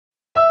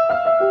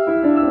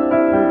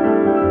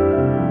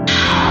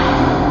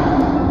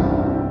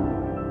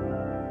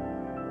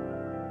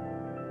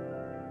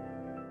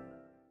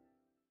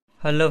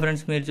Hello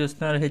friends, మీరు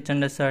చూస్తున్నారు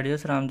H&S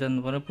audios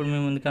Ramachandrapuram. ఇప్పుడు మీ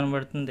ముందు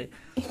కనబడుతుంది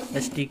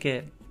STK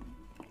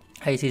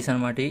ఐసీస్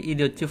అనమాట.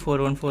 ఇది వచ్చి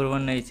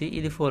 4141 ఐసీ,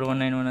 ఇది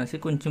 4191 ఐసీ.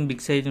 కొంచెం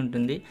బిగ్ సైజ్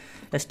ఉంటుంది.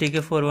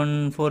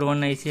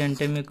 STK4141 ఐసీ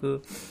అంటే మీకు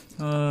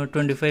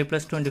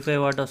 25+25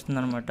 వాట్ వస్తుంది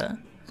అనమాట.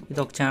 ఇది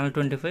ఒక ఛానల్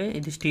 25,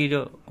 ఇది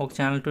స్టీరియో ఒక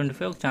ఛానల్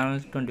 25, ఒక ఛానల్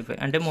 25.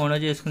 అంటే మోనో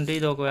చేసుకుంటే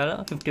ఇది ఒకవేళ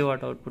 50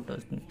 వాట్ అవుట్పుట్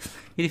వస్తుంది.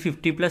 ఇది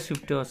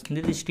 50+50 వస్తుంది.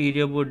 ఇది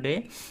స్టీరియో బోర్డే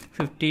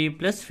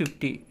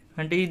 50+50.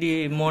 అంటే ఇది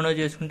మోనో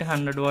చేసుకుంటే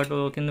 100 వాట్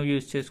కింద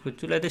యూజ్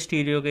చేసుకోవచ్చు. లేకపోతే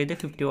స్టీరియోకి అయితే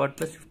 50 వాట్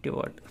 + 50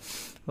 వాట్.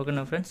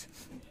 ఓకేనా ఫ్రెండ్స్,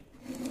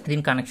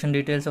 దీని కనెక్షన్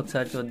డీటెయిల్స్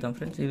ఒకసారి చూద్దాం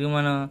ఫ్రెండ్స్. ఇది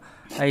మన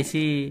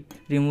ఐసీ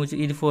రిమూవ్,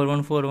 ఇది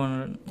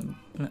 4141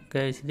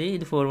 ఐసీ,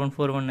 ఇది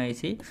 4141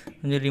 ఐసీ.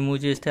 కొంచెం రిమూవ్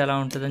చేస్తే ఎలా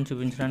ఉంటుందని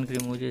చూపించడానికి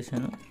రిమూవ్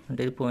చేశాను. అంటే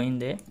ఇది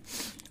పోయిందే.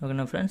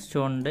 ఓకేనా ఫ్రెండ్స్,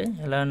 చూడండి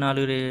ఎలా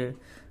 4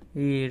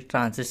 ఈ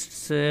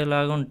ట్రాన్సిస్టర్స్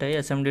లాగా ఉంటాయి.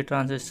 అసెంబ్లీ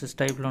ట్రాన్సిస్టర్స్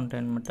టైప్లో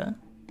ఉంటాయి అనమాట.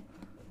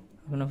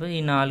 ఓకేనా ఫ్రెండ్స్,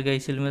 ఈ 4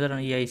 ఐసీల మీద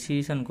ఈ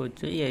ఐసీస్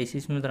అనుకోవచ్చు. ఈ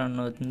ఐసీస్ మీద రన్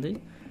అవుతుంది.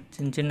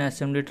 చిన్న చిన్న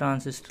అసెంబ్లీ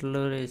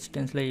ట్రాన్సిస్టర్లు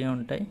రెసిస్టెన్స్లు అయ్యి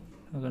ఉంటాయి.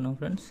 ఓకేనా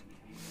ఫ్రెండ్స్,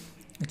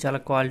 చాలా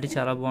క్వాలిటీ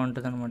చాలా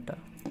బాగుంటుంది అనమాట.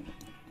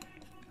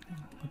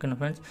 ఓకేనా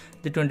ఫ్రెండ్స్,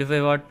 ఇది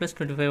 25 వాట్ +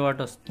 25 వాట్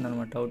వస్తుంది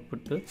అనమాట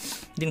అవుట్పుట్.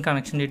 దీని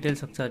కనెక్షన్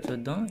డీటెయిల్స్ ఒకసారి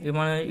చూద్దాం. ఇవి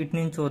మనం ఇటు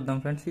నుంచి చూద్దాం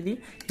ఫ్రెండ్స్. ఇది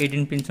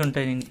 18 పిన్స్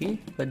ఉంటాయి, దీనికి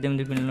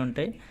 18 పిన్లు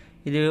ఉంటాయి.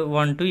 ఇది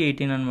 1 to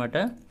 18 అనమాట.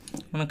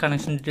 మనం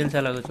కనెక్షన్ డీటెయిల్స్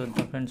ఎలాగో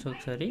చూద్దాం ఫ్రెండ్స్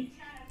ఒకసారి.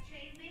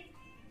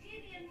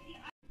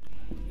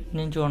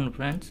 నేను చూడండి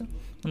ఫ్రెండ్స్,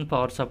 మనం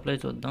పవర్ సప్లై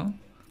చూద్దాం.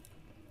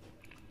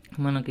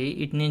 మనకి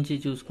ఇటు నుంచి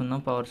చూసుకుందాం.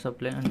 పవర్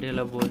సప్లై అంటే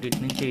ఇలా బోర్డు ఇటు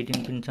నుంచి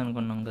 18 పిన్స్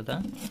అనుకున్నాం కదా,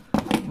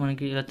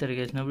 మనకి ఇలా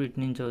తిరిగేసినప్పుడు ఇటు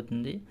నుంచి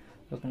అవుతుంది.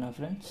 ఓకేనా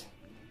ఫ్రెండ్స్,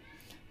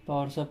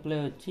 పవర్ సప్లై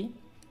వచ్చి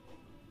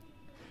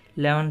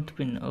 11th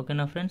పిన్.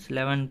 ఓకేనా ఫ్రెండ్స్,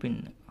 11 పిన్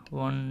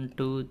 1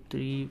 2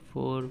 3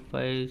 4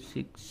 5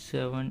 6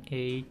 7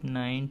 8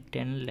 9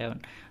 10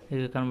 11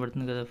 ఇది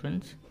కనబడుతుంది కదా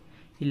ఫ్రెండ్స్.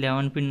 ఈ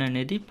 11 పిన్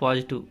అనేది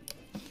పాజిటివ్.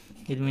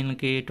 ఇది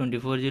మనకి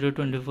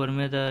 24/0/24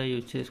 మీద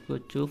యూజ్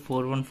చేసుకోవచ్చు.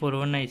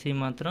 4141 ఐసీ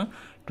మాత్రం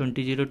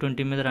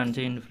 20/0/20 మీద రన్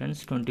చేయండి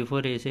ఫ్రెండ్స్.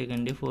 24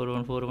 వేసేయకండి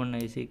 4141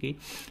 ఐసీకి.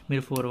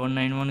 మీరు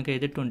 4191కి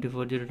అయితే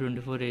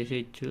 24/0/24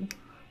 వేసేయచ్చు.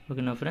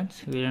 ఓకేనా ఫ్రెండ్స్,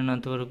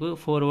 వీలైనంత వరకు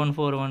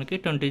 4141కి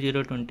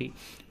 20/0/20,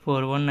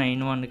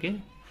 4191కి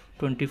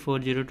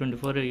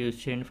 24/0/24 యూజ్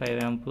చేయండి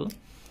 5 amp.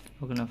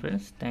 ఓకేనా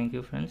ఫ్రెండ్స్, థ్యాంక్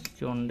యూ ఫ్రెండ్స్.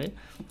 చూడండి,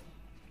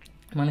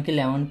 మనకి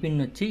 11 పిన్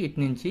వచ్చి ఇటు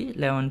నుంచి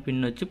 11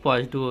 పిన్ వచ్చి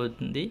పాజిటివ్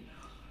అవుతుంది.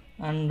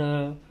 అండ్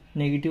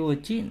నెగిటివ్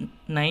వచ్చి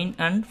 9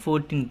 and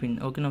 14 పిన్.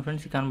 ఓకేనా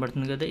ఫ్రెండ్స్,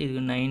 కనబడుతుంది కదా,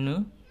 ఇది 9,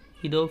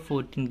 ఇదో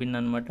 14 పిన్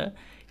అనమాట.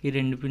 ఈ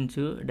 2 పిన్స్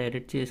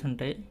డైరెక్ట్ చేసి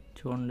ఉంటాయి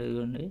చూడండి.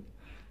 ఇదిగోండి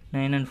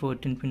 9 and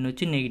 14 పిన్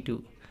వచ్చి నెగిటివ్.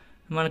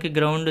 మనకి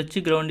గ్రౌండ్ వచ్చి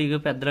ఇక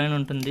పెద్ద లైన్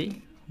ఉంటుంది.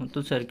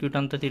 మొత్తం సర్క్యూట్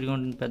అంతా తిరిగి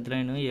ఉంటుంది పెద్ద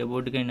లైన్, ఏ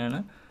బోర్డుకైనా.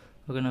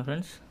 ఓకేనా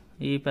ఫ్రెండ్స్,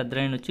 ఈ పెద్ద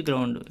లైన్ వచ్చి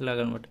గ్రౌండ్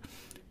ఇలాగనమాట.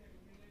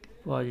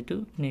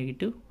 Positive,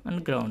 negative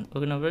and ground.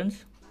 ఓకేనా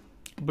ఫ్రెండ్స్,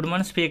 ఇప్పుడు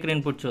మనం స్పీకర్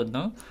ఇన్పుట్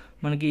చూద్దాం.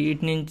 మనకి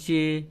ఇటు నుంచి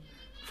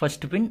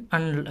first pin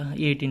and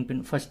 18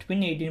 pin. First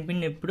pin 18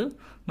 pin ఎప్పుడు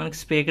మనకి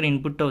స్పీకర్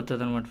ఇన్పుట్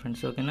అవుతుంది అనమాట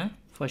ఫ్రెండ్స్. ఓకేనా,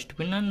 first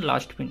pin and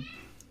last pin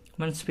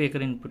మన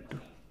స్పీకర్ ఇన్పుట్.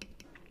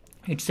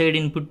 ఇటు సైడ్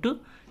ఇన్పుట్,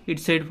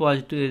 ఇటు సైడ్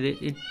పాజిటివ్,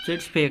 ఇటు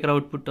సైడ్ స్పీకర్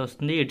అవుట్పుట్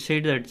వస్తుంది. ఇటు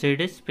సైడ్ అటు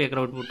సైడే స్పీకర్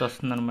అవుట్పుట్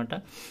వస్తుంది అనమాట.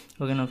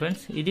 ఓకేనా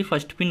ఫ్రెండ్స్, ఇది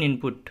ఫస్ట్ పిన్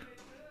ఇన్పుట్.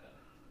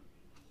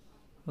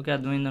 ఓకే,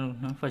 అర్థమైంది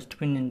అనుకుంటున్నాను. First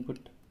pin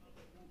input.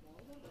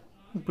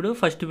 ఇప్పుడు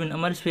ఫస్ట్ పిన్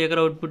మరి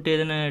స్పీకర్ అవుట్పుట్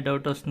ఏదైనా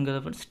డౌట్ వస్తుంది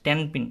కదా ఫ్రెండ్స్.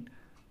 10 పిన్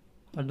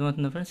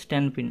అర్థమవుతుందా friends.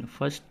 10 pin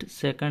first,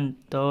 second,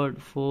 third,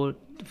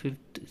 4th,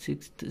 5th,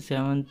 6th,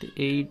 7th,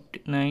 8,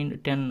 9,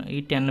 10. ఈ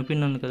 10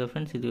 పిన్ ఉంది కదా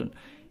ఫ్రెండ్స్, ఇది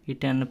ఈ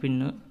 10 పిన్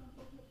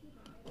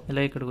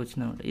ఇలా ఇక్కడికి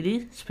వచ్చింది అనమాట. ఇది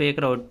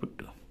స్పీకర్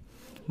అవుట్పుట్.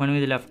 మనం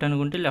ఇది లెఫ్ట్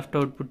అనుకుంటే లెఫ్ట్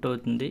అవుట్పుట్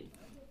అవుతుంది.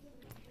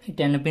 ఈ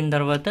 10 పిన్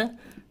తర్వాత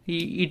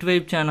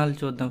ఇటువైపు ఛానల్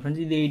చూద్దాం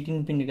ఫ్రెండ్స్. ఇది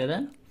 18 పిన్ కదా,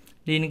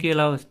 దీనికి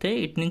ఇలా వస్తే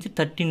ఇటు నుంచి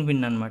 13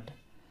 పిన్ అనమాట.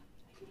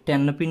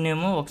 10 పిన్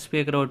ఏమో ఒక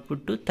స్పీకర్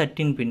అవుట్పుట్,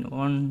 13 పిన్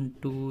 1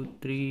 2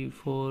 3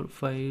 4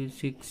 5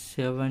 6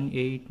 7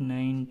 8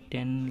 9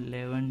 10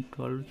 11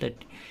 12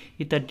 13.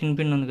 ఈ 13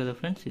 పిన్ ఉంది కదా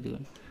ఫ్రెండ్స్, ఇది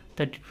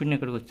 13 పిన్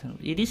ఇక్కడికి వచ్చాను.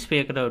 ఇది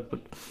స్పీకర్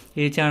అవుట్పుట్.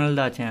 ఏ ఛానల్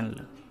దా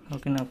ఛానల్.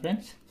 ఓకేనా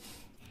ఫ్రెండ్స్,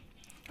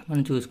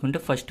 మనం చూసుకుంటే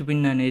ఫస్ట్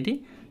పిన్ అనేది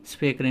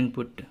స్పీకర్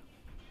ఇన్పుట్.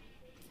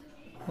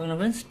 ఓకేనా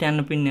ఫ్రెండ్స్,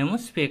 10 పిన్ ఏమో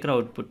స్పీకర్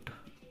అవుట్పుట్.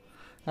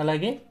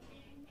 అలాగే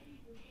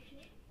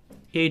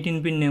 18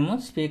 పిన్ ఏమో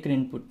speaker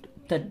input,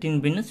 13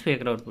 pin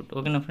speaker output.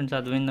 ఓకేనా ఫ్రెండ్స్,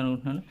 అర్థమైంది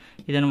అనుకుంటున్నాను.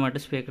 ఇదనమాట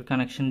స్పీకర్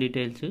కనెక్షన్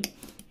డీటెయిల్స్.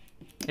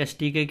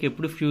 ఎస్టీకేకి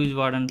ఎప్పుడు ఫ్యూజ్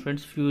వాడండి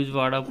ఫ్రెండ్స్. ఫ్యూజ్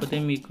వాడకపోతే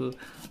మీకు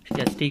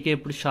ఎస్టీకే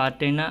ఎప్పుడు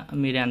షార్ట్ అయినా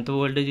మీరు ఎంత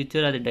వోల్టేజ్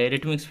ఇచ్చారో అది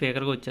డైరెక్ట్ మీకు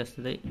స్పీకర్గా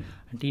వచ్చేస్తుంది.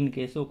 అంటే ఇన్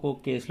కేసు ఒక్కొక్క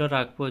కేసులో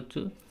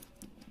రాకపోవచ్చు,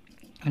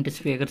 అంటే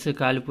స్పీకర్స్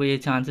కాలిపోయే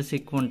ఛాన్సెస్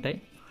ఎక్కువ ఉంటాయి.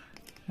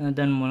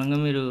 దాని మూలంగా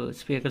మీరు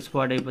స్పీకర్స్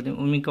పాడైపోతాయి.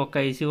 మీకు ఒక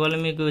ఐసీ వల్ల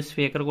మీకు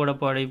స్పీకర్ కూడా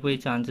పాడైపోయే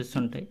ఛాన్సెస్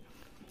ఉంటాయి.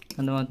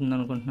 అర్థమవుతుంది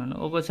అనుకుంటున్నాను.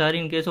 ఒక్కోసారి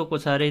ఇన్ కేసు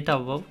ఒక్కోసారి అయితే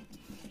అవ్వవు.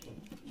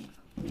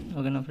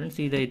 ఓకేనా ఫ్రెండ్స్,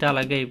 ఇదైతే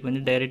అలాగే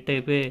అయిపోయింది. డైరెక్ట్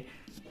అయిపోయి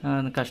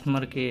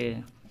కస్టమర్కి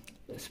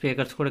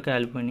స్పీకర్స్ కూడా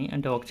కాలిపోయినాయి.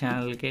 అంటే ఒక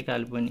ఛానల్కే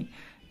కాలిపోయినాయి.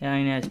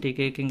 ఆయన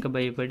ఎస్టీకేకి ఇంకా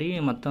భయపడి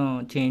మొత్తం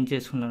చేంజ్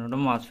చేసుకున్నారు,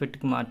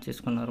 మాస్ఫెట్కి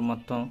మార్చేసుకున్నారు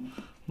మొత్తం.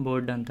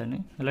 బోర్డు అంతాని.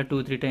 అలా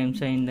 2-3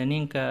 టైమ్స్ అయిందని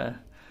ఇంకా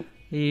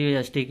ఈ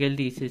ఎస్టీకేలు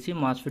తీసేసి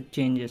మాస్ఫెట్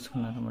చేంజ్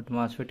చేసుకున్నారు అనమాట,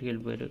 మాస్ఫెట్కి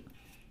వెళ్ళిపోయారు.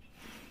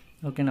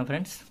 ఓకేనా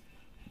ఫ్రెండ్స్,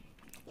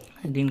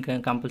 దీనికి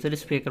కంపల్సరీ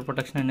స్పీకర్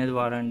ప్రొటెక్షన్ అనేది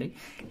వాడండి.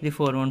 ఇది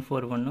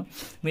 4141.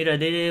 మీరు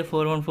అదే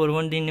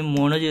 4141 దీన్ని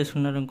మోనో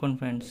చేసుకున్నారు అనుకోండి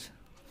ఫ్రెండ్స్,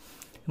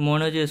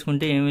 మోనో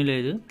చేసుకుంటే ఏమీ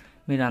లేదు,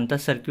 మీరు అంతా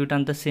సర్క్యూట్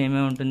అంతా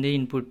సేమే ఉంటుంది.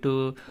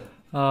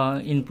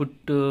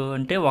 ఇన్పుట్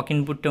అంటే ఒక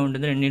ఇన్పుట్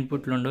ఉంటుంది, 2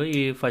 ఇన్పుట్లు ఉండవు. ఈ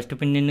ఫస్ట్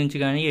పిన్ నుంచి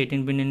కానీ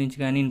 18 పిన్ నుంచి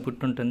కానీ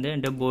ఇన్పుట్ ఉంటుంది.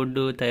 అంటే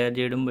బోర్డు తయారు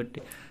చేయడం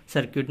బట్టి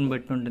సర్క్యూట్ని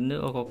బట్టి ఉంటుంది.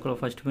 ఒక్కొక్కరు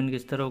ఫస్ట్ పిన్కి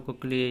ఇస్తారు,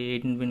 ఒక్కొక్కరు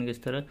 18 పిన్కి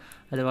ఇస్తారు,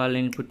 అది వాళ్ళ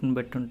ఇన్పుట్ని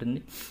బట్టి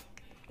ఉంటుంది.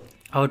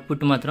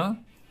 అవుట్పుట్ మాత్రం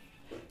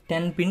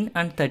 10 పిన్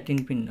అండ్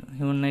 13 పిన్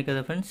ఇవి ఉన్నాయి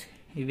కదా ఫ్రెండ్స్,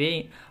 ఇవే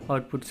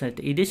అవుట్పుట్స్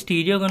అయితే. ఇది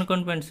స్టీరియో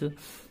కనుక్కోండి ఫ్రెండ్స్,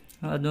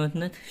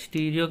 అర్థమవుతుంది,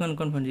 స్టీరియో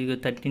కనుక్కోండి ఫ్రెండ్స్. ఇక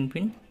 13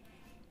 పిన్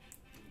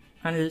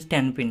అండ్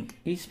 10 పిన్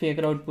ఈ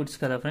స్పీకర్ అవుట్పుట్స్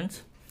కదా ఫ్రెండ్స్,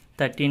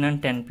 13 అండ్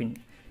 10 పిన్.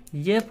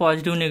 ఇదే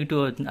పాజిటివ్ నెగిటివ్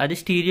అవుతుంది. అది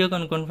స్టీరియో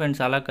కనుక్కోండి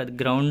ఫ్రెండ్స్, అలా కాదు.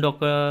 గ్రౌండ్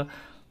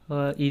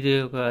ఇది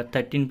ఒక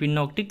 13 పిన్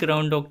ఒకటి,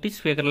 గ్రౌండ్ ఒకటి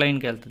స్పీకర్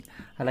లైన్కి వెళ్తుంది.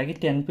 అలాగే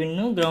 10 పిన్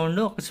గ్రౌండ్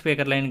ఒక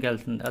స్పీకర్ లైన్కి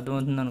వెళ్తుంది.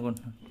 అర్థమవుతుంది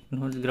అనుకుంటున్నాను.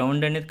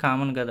 గ్రౌండ్ అనేది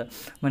కామన్ కదా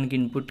మనకి,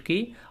 ఇన్పుట్కి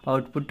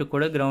అవుట్పుట్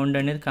కూడా గ్రౌండ్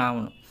అనేది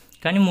కామన్.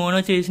 కానీ మోనో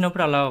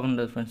చేసినప్పుడు అలా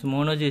ఉండదు ఫ్రెండ్స్.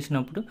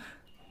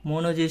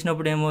 మోనో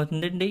చేసినప్పుడు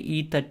ఏమవుతుందంటే ఈ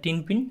 13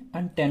 పిన్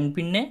అండ్ 10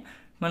 పిన్నే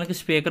మనకి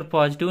స్పీకర్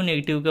పాజిటివ్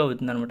నెగిటివ్గా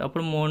అవుతుంది అనమాట.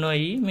 అప్పుడు మోనో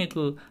అయ్యి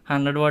మీకు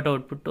 100 వాట్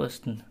అవుట్పుట్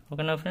వస్తుంది.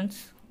 ఓకేనా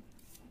ఫ్రెండ్స్,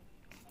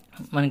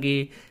 మనకి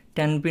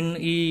 10 పిన్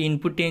ఈ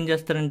ఇన్పుట్ ఏం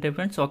చేస్తారంటే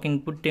ఫ్రెండ్స్, ఒక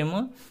ఇన్పుట్ ఏమో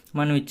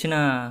మనం ఇచ్చిన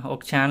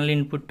ఒక ఛానల్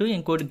ఇన్పుట్,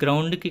 ఇంకోటి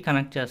గ్రౌండ్కి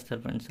కనెక్ట్ చేస్తారు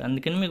ఫ్రెండ్స్.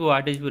 అందుకని మీకు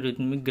వాటేజ్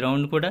పెరుగుతుంది. మీకు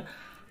గ్రౌండ్ కూడా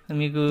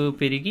మీకు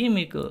పెరిగి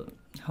మీకు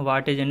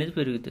వాటేజ్ అనేది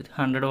పెరుగుతుంది,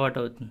 100 వాట్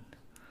అవుతుంది.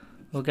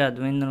 ఓకే,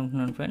 అర్థమైంది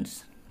అనుకుంటున్నాను friends.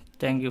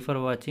 Thank you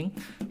for watching.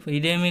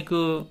 ఇదే మీకు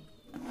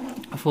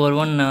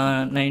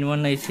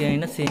 4191 ఐసీ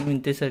అయినా సేమ్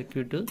ఇంతే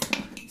సర్క్యూట్,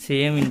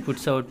 సేమ్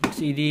ఇన్పుట్స్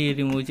అవుట్పుట్స్. ఇది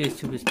రిమూవ్ చేసి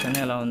చూపిస్తాను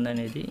ఎలా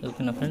ఉందనేది.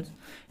 ఓకేనా ఫ్రెండ్స్,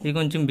 ఇది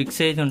కొంచెం బిగ్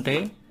సైజ్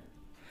ఉంటాయి,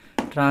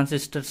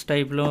 ట్రాన్సిస్టర్స్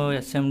టైప్లో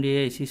ఎస్ఎండి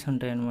ఐసీస్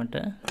ఉంటాయి అన్నమాట.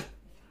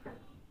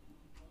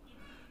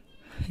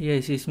 ఈ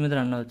ఐసీస్ మీద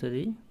రన్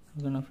అవుతుంది.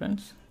 ఓకేనా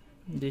ఫ్రెండ్స్,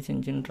 ఇది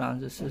చిన్న చిన్న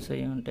ట్రాన్సిస్టర్స్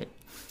అవి ఉంటాయి.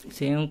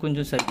 సేమ్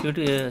కొంచెం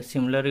సర్క్యూట్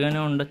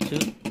సిమిలర్గానే ఉండొచ్చు,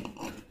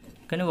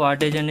 కానీ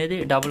వాటేజ్ అనేది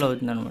డబుల్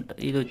అవుతుంది అనమాట.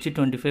 ఇది వచ్చి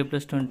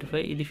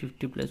 25+25, ఇది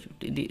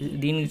 50+50.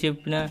 దీనికి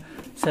చెప్పిన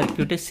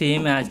సర్క్యూటే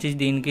సేమ్ యాజ్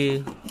దీనికి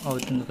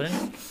అవుతుంది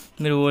ఫ్రెండ్స్.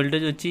 మీరు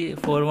వోల్టేజ్ వచ్చి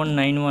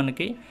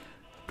 4191కి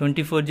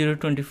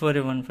 24/0/24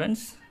 ఇవ్వండి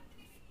ఫ్రెండ్స్.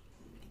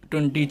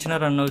 20 ఇచ్చిన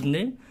రన్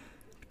అవుతుంది.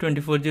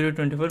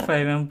 24/0/24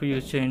 5 amp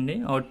యూజ్ చేయండి,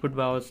 అవుట్పుట్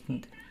బాగా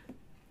వస్తుంది.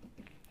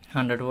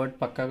 100 వాట్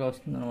పక్కాగా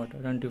వస్తుంది అనమాట.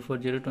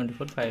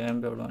 24/0/24 5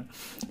 amp ఇవ్వడం.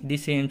 ఇది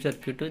సేమ్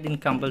సర్క్యూట్.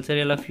 దీనికి కంపల్సరీ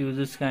ఇలా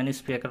ఫ్యూజెస్ కానీ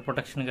స్పీకర్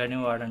ప్రొటెక్షన్ కానీ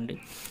వాడండి,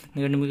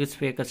 ఎందుకంటే మీకు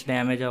స్పీకర్స్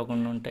డ్యామేజ్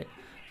అవ్వకుండా ఉంటాయి.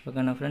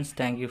 ఓకేనా friends,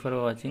 thank you for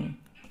watching.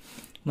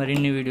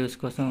 మరిన్ని వీడియోస్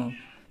కోసం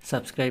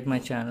subscribe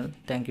my channel.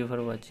 Thank you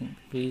for watching.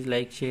 Please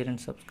like, share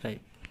and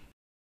subscribe.